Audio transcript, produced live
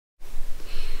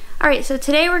Alright, so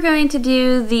today we're going to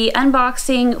do the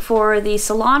unboxing for the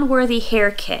Salon Worthy hair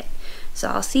kit. So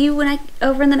I'll see you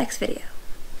over in the next video.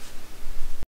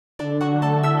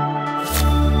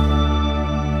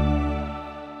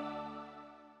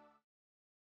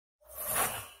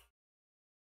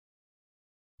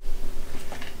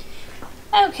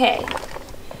 Okay,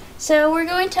 so we're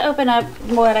going to open up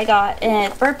what I got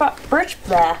in BirchBox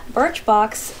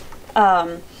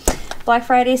Black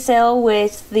Friday sale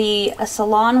with the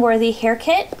Salon Worthy hair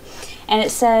kit, and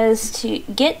it says to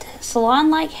get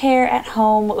salon-like hair at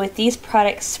home with these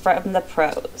products from the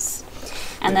pros.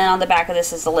 And then on the back of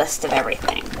this is a list of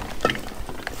everything.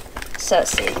 So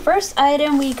let's see, first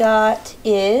item we got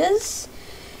is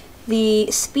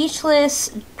the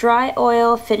Speechless Dry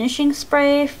Oil Finishing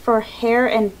Spray for hair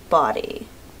and body.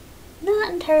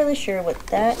 Not entirely sure what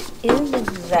that is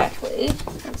exactly.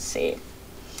 Let's see.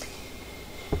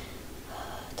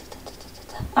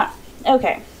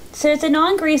 Okay, so it's a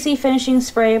non-greasy finishing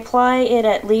spray. Apply it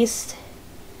at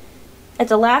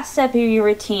the last step of your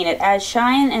routine. It adds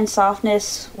shine and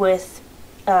softness with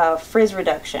frizz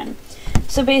reduction.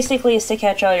 So basically it's to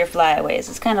catch all your flyaways.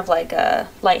 It's kind of like a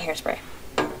light hairspray.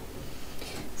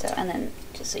 So, and then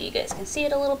just so you guys can see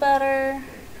it a little better.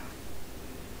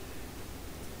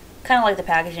 Kind of like the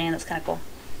packaging, that's kind of cool.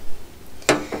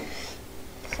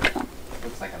 So,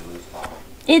 looks like a loose bottle.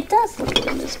 It does look like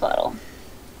a loose bottle.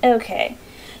 Okay,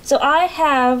 so I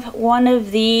have one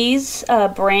of these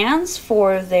brands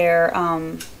for their,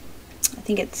 I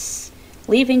think it's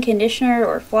leave-in conditioner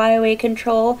or flyaway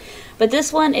control, but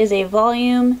this one is a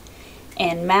volume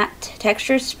and matte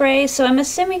texture spray, so I'm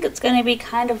assuming it's going to be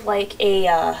kind of like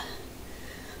a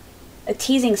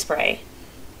teasing spray.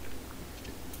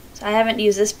 So I haven't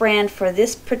used this brand for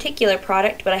this particular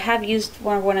product, but I have used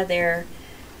one of their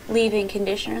leave-in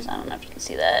conditioners. I don't know if you can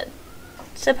see that.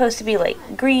 It's supposed to be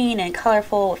like green and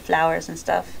colorful with flowers and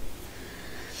stuff.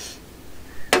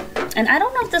 And I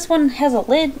don't know if this one has a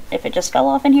lid, if it just fell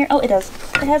off in here. Oh, it does.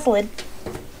 It has a lid.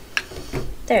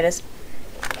 There it is.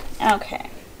 Okay.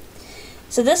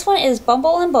 So this one is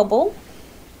Bumble and Bumble.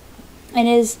 And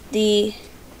it's in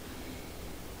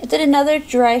another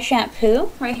dry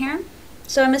shampoo right here.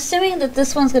 So I'm assuming that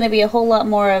this one's going to be a whole lot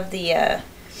more of the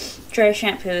dry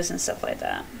shampoos and stuff like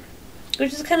that.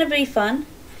 Which is kind of be fun.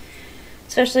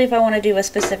 Especially if I want to do a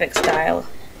specific style.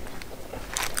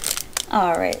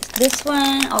 Alright, this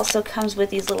one also comes with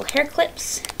these little hair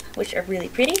clips, which are really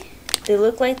pretty. They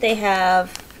look like they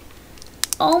have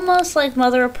almost like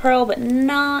mother of pearl, but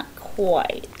not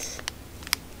quite.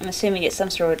 I'm assuming it's some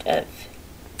sort of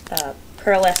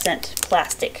pearlescent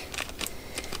plastic.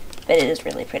 But it is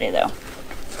really pretty though.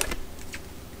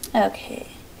 Okay.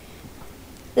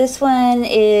 This one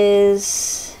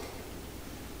is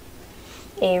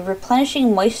a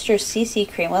replenishing moisture CC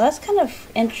cream. Well, that's kind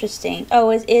of interesting.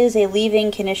 Oh, it is a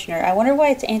leave-in conditioner. I wonder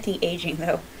why it's anti-aging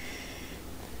though.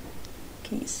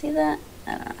 Can you see that?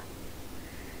 I don't know.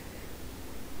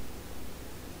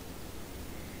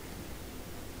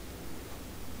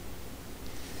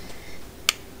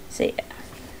 So yeah.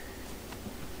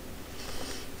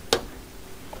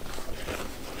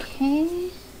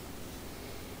 Okay.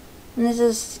 And this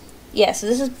is, yeah, so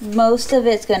this is, most of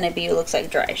it's going to be, looks like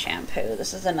dry shampoo.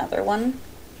 This is another one.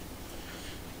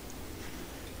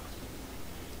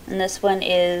 And this one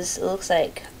is, it looks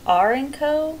like R &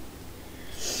 Co.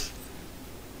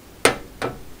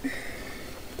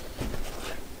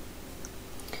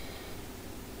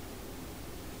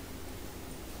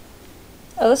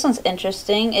 Oh, this one's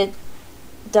interesting. It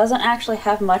doesn't actually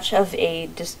have much of a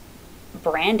just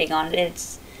branding on it.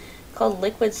 It's called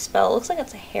Liquid Spell. It looks like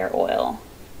it's a hair oil.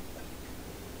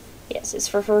 Yes, it's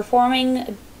for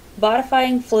forming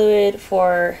bodifying fluid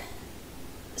for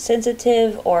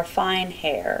sensitive or fine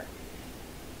hair.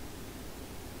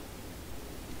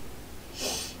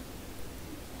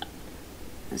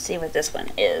 Let's see what this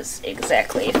one is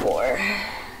exactly for.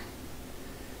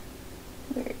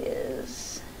 Where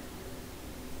is?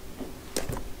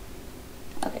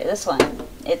 Okay, this one.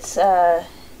 It's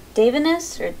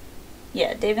Davinus, or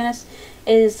yeah, Davinus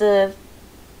is a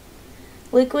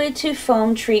liquid to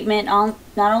foam treatment.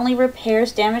 Not only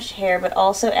repairs damaged hair, but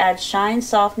also adds shine,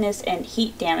 softness, and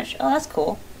heat damage. Oh, that's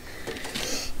cool.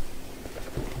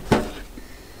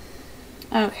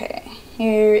 Okay,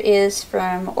 here is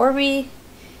from Orbi,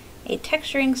 a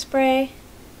texturing spray.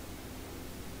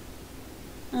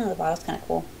 Oh, the bottle's kind of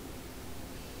cool.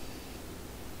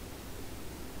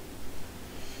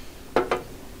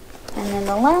 And then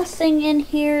the last thing in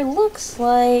here looks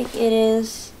like it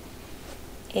is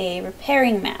a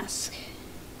repairing mask.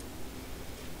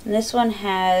 And this one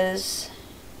has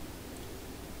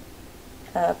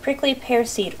prickly pear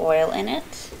seed oil in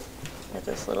it. Got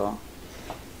this little,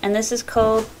 and this is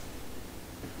from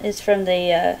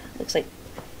the looks like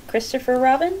Christopher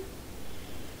Robin.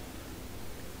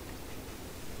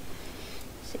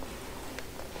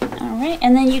 Alright,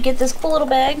 and then you get this cool little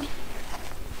bag.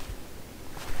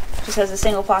 Just has a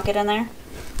single pocket in there.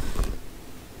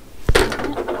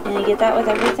 And you get that with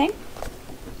everything.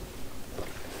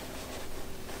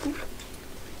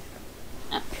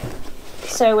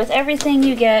 So with everything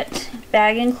you get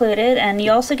bag included, and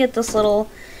you also get this little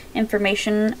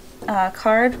information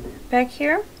card back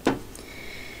here.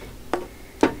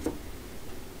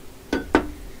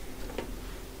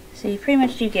 So you pretty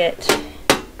much get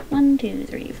 1, 2,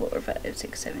 3, 4, 5,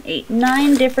 6, 7, 8,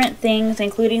 9 different things,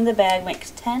 including the bag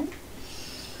makes 10.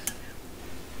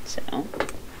 So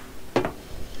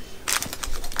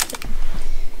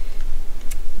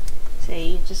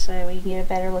you just so we can get a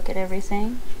better look at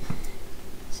everything.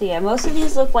 So yeah, most of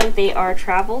these look like they are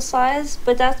travel size,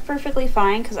 but that's perfectly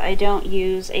fine because I don't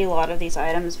use a lot of these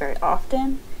items very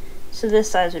often. So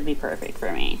this size would be perfect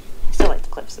for me. I still like the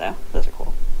clips though, those are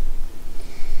cool.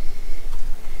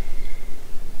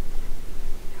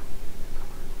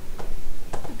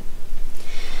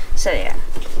 So yeah,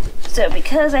 so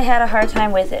because I had a hard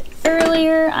time with it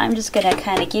earlier, I'm just gonna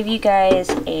kind of give you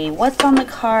guys a what's on the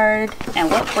card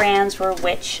and what brands were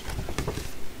which,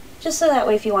 just so that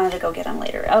way if you wanted to go get them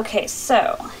later. Okay,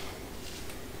 so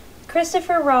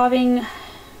Christopher Robin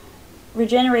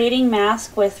Regenerating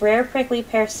Mask with Rare Prickly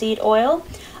Pear Seed Oil.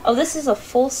 Oh, this is a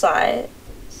full size,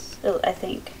 I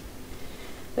think,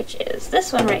 which is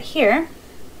this one right here,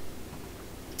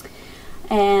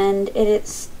 and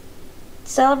it's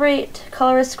Celebrate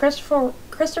colorist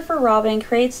Christopher Robin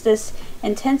creates this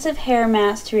intensive hair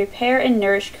mask to repair and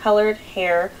nourish colored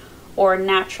hair or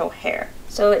natural hair.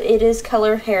 So it is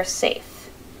colored hair safe,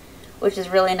 which is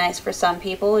really nice for some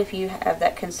people if you have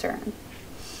that concern.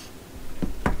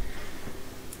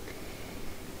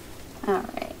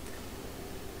 Alright.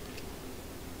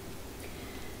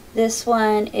 This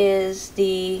one is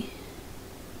the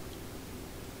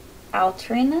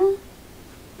Altrina.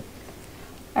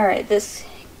 Alright, this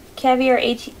Caviar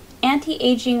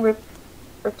Anti-Aging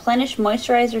Replenish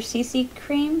Moisturizer CC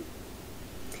Cream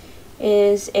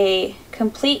is a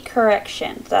complete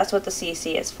correction. That's what the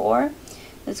CC is for.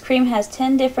 This cream has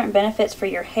 10 different benefits for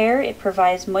your hair. It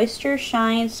provides moisture,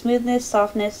 shine, smoothness,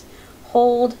 softness,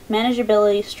 hold,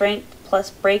 manageability, strength,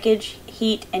 plus breakage,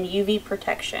 heat, and UV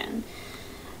protection.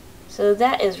 So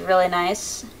that is really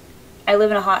nice. I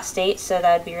live in a hot state, so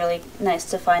that would be really nice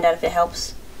to find out if it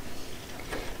helps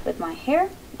with my hair.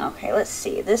 Okay, let's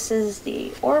see. This is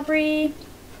the Aubrey.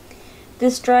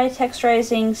 This dry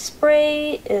texturizing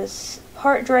spray is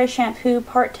part dry shampoo,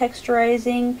 part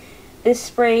texturizing. This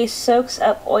spray soaks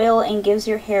up oil and gives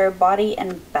your hair body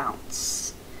and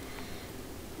bounce.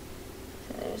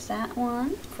 So there's that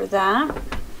one for that.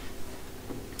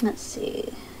 Let's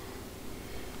see.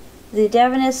 The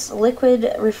Davenus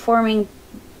Liquid Reforming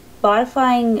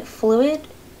Bodifying Fluid.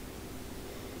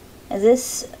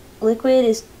 This liquid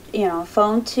is,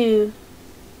 liquid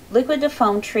to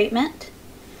foam treatment.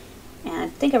 And I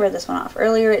think I read this one off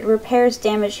earlier. It repairs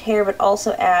damaged hair but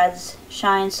also adds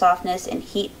shine, softness, and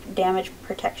heat damage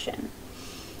protection.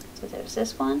 So there's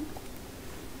this one.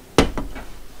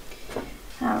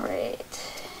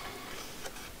 Alright.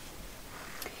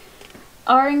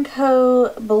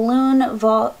 R&Co Balloon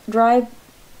Dry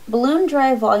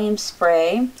Volume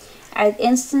Spray. Add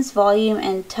instant volume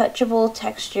and touchable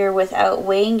texture without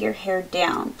weighing your hair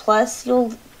down. Plus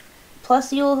you'll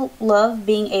love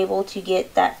being able to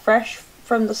get that fresh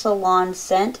from the salon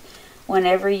scent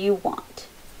whenever you want.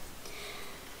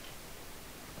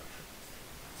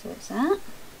 So there's that.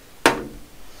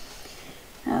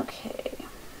 Okay.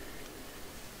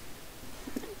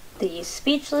 The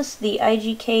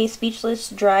IGK Speechless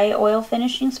Dry Oil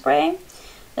Finishing Spray.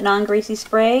 The non-greasy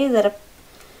spray that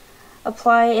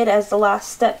apply it as the last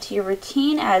step to your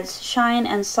routine, adds shine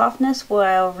and softness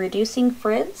while reducing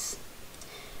frizz.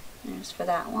 There's for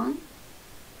that one.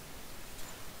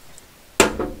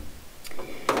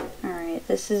 Alright,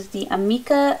 this is the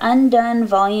Amika Undone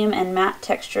Volume and Matte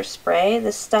Texture Spray.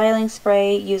 This styling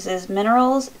spray uses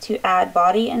minerals to add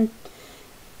body and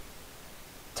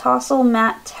tassel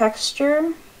matte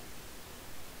texture.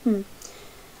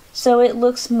 So it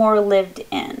looks more lived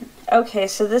in. Okay,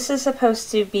 so this is supposed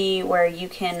to be where you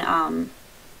can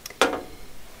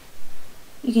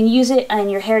use it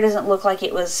and your hair doesn't look like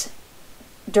it was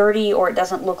dirty, or it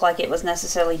doesn't look like it was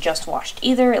necessarily just washed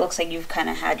either. It looks like you've kind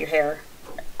of had your hair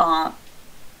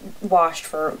washed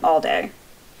for all day.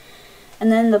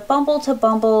 And then the Bumble to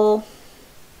Bumble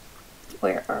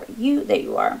Where are you? There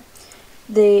you are.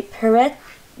 The Perrette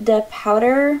de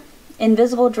Powder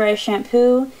Invisible Dry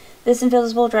Shampoo. This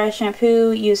invisible dry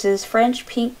shampoo uses French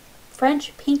pink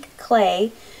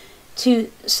clay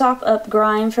to sop up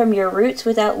grime from your roots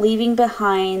without leaving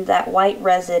behind that white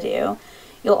residue.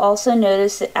 You'll also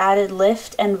notice the added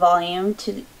lift and volume.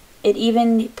 It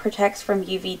even protects from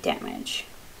UV damage.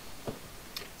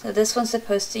 So this one's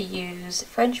supposed to use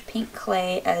French pink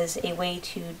clay as a way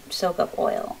to soak up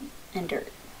oil and dirt.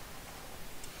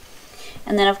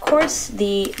 And then of course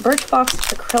the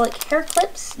BirchBox acrylic hair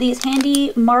clips. These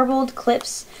handy marbled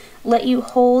clips let you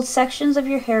hold sections of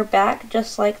your hair back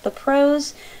just like the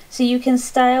pros, so you can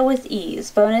style with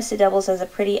ease. Bonus, it doubles as a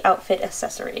pretty outfit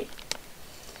accessory.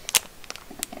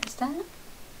 There's that.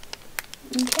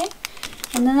 Okay.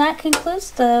 And then that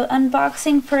concludes the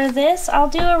unboxing for this. I'll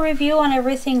do a review on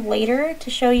everything later to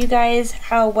show you guys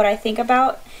what I think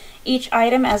about each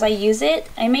item as I use it.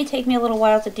 It may take me a little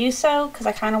while to do so because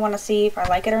I kind of want to see if I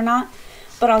like it or not,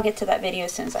 but I'll get to that video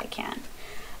as soon as I can.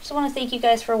 Just want to thank you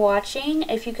guys for watching.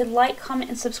 If you could like, comment,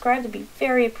 and subscribe, that'd be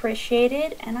very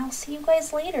appreciated, and I'll see you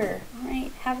guys later.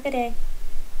 Alright, have a good day.